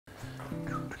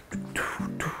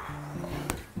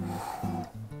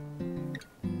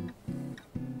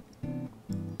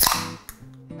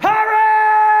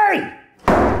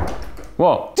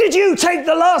What? Did you take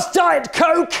the last Diet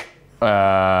Coke? No.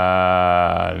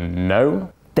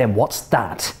 Then what's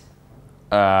that?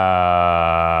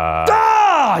 Ah!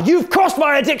 You've crossed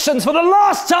my addictions for the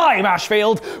last time,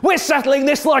 Ashfield! We're settling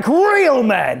this like real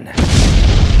men!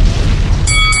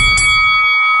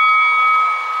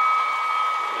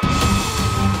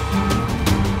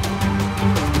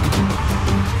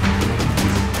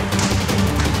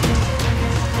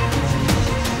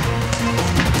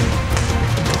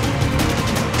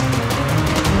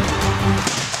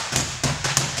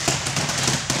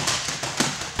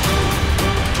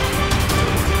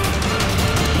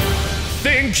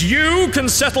 Think you can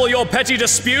settle your petty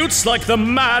disputes like the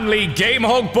manly Game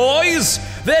Hog boys?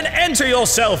 Then enter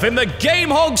yourself in the Game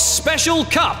Hog Special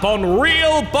Cup on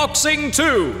Real Boxing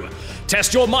 2.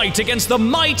 Test your might against the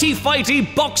mighty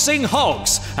fighty Boxing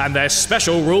Hogs and their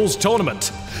special rules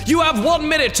tournament. You have 1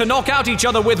 minute to knock out each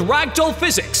other with ragdoll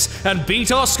physics and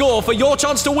beat our score for your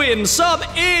chance to win some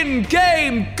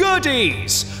in-game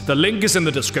goodies. The link is in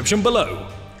the description below.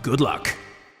 Good luck.